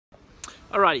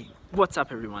Alrighty, what's up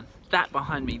everyone? That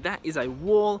behind me, that is a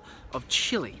wall of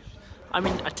Chilli. I'm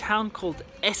in a town called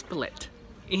Espelette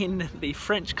in the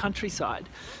French countryside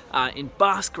in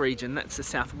Basque region, that's the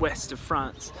southwest of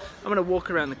France. I'm going to walk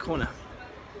around the corner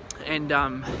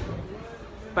and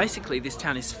basically this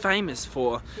town is famous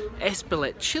for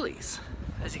Espelette chilies.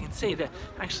 As you can see, they're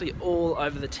actually all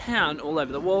over the town, all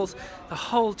over the walls. The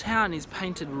whole town is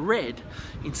painted red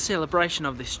in celebration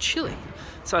of this chili.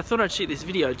 So I thought I'd shoot this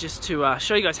video just to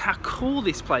show you guys how cool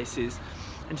this place is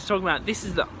and to talk about this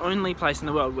is the only place in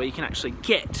the world where you can actually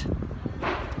get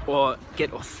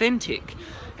authentic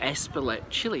Espelette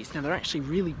chilies. Now they're actually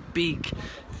really big,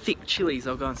 thick chilies.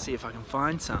 I'll go and see if I can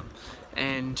find some.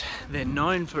 And they're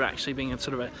known for actually being a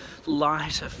sort of a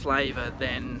lighter flavour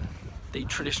than the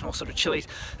traditional sort of chilies,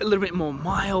 a little bit more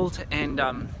mild and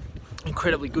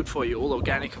incredibly good for you, all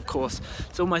organic of course.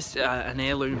 It's almost an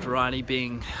heirloom variety,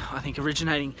 being I think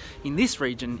originating in this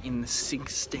region in the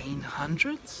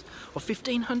 1600s or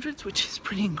 1500s, which is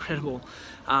pretty incredible.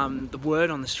 The word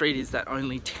on the street is that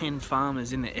only 10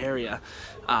 farmers in the area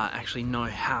actually know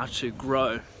how to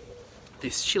grow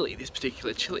this chili, this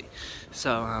particular chili.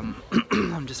 So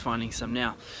I'm just finding some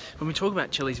now. When we talk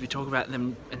about chilies, we talk about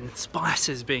them and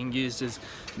spices being used as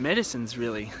medicines,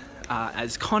 really,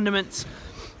 as condiments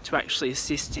to actually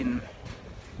assist in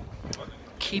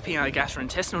keeping our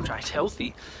gastrointestinal tract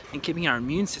healthy and keeping our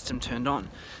immune system turned on.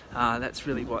 That's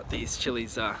really what these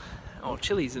chilies are, or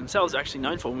chilies themselves are actually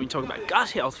known for. When we talk about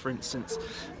gut health, for instance,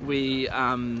 we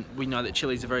know that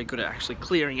chilies are very good at actually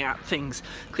clearing out things,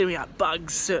 clearing out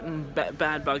bugs, certain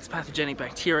bad bugs, pathogenic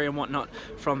bacteria and whatnot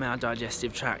from our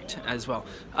digestive tract as well.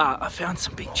 I found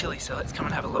some big chilies, so let's come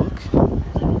and have a look.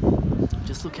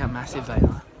 Just look how massive they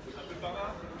are.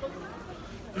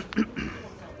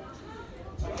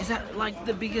 Is that like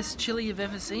the biggest chili you've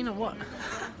ever seen or what?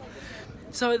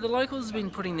 So the locals have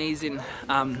been putting these in,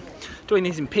 doing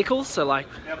these in pickles, so like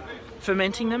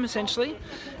fermenting them essentially,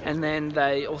 and then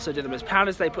they also do them as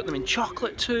powders. They put them in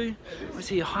chocolate too. We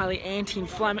see a highly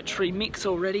anti-inflammatory mix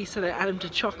already, so they add them to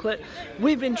chocolate.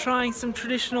 We've been trying some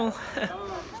traditional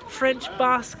French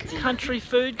Basque Country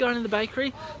food going to the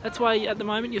bakery. That's why at the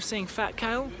moment you're seeing fat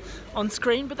kale on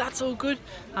screen, but that's all good.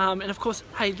 And of course,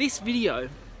 hey, this video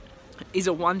is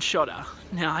a one-shotter.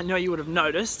 Now I know you would have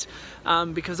noticed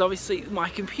because obviously my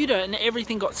computer and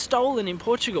everything got stolen in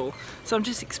Portugal, so I'm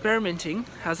just experimenting.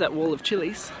 How's that wall of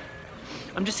chilies?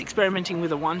 I'm just experimenting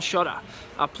with a one-shotter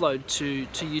upload to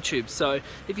YouTube. So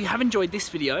if you have enjoyed this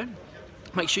video,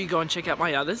 make sure you go and check out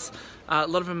my others. A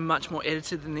lot of them are much more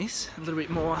edited than this, a little bit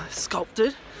more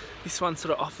sculpted. This one's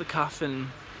sort of off the cuff, and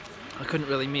I couldn't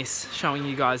really miss showing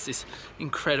you guys this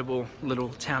incredible little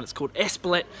town. It's called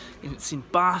Espelette, and it's in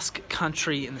Basque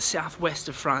Country in the southwest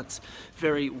of France.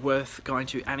 Very worth going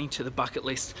to, adding to the bucket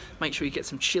list. Make sure you get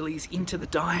some chilies into the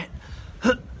diet.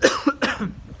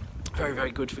 Very,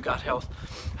 very good for gut health.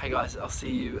 Hey guys, I'll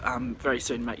see you very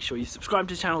soon. Make sure you subscribe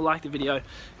to the channel, like the video,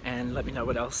 and let me know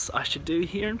what else I should do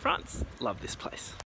here in France. Love this place.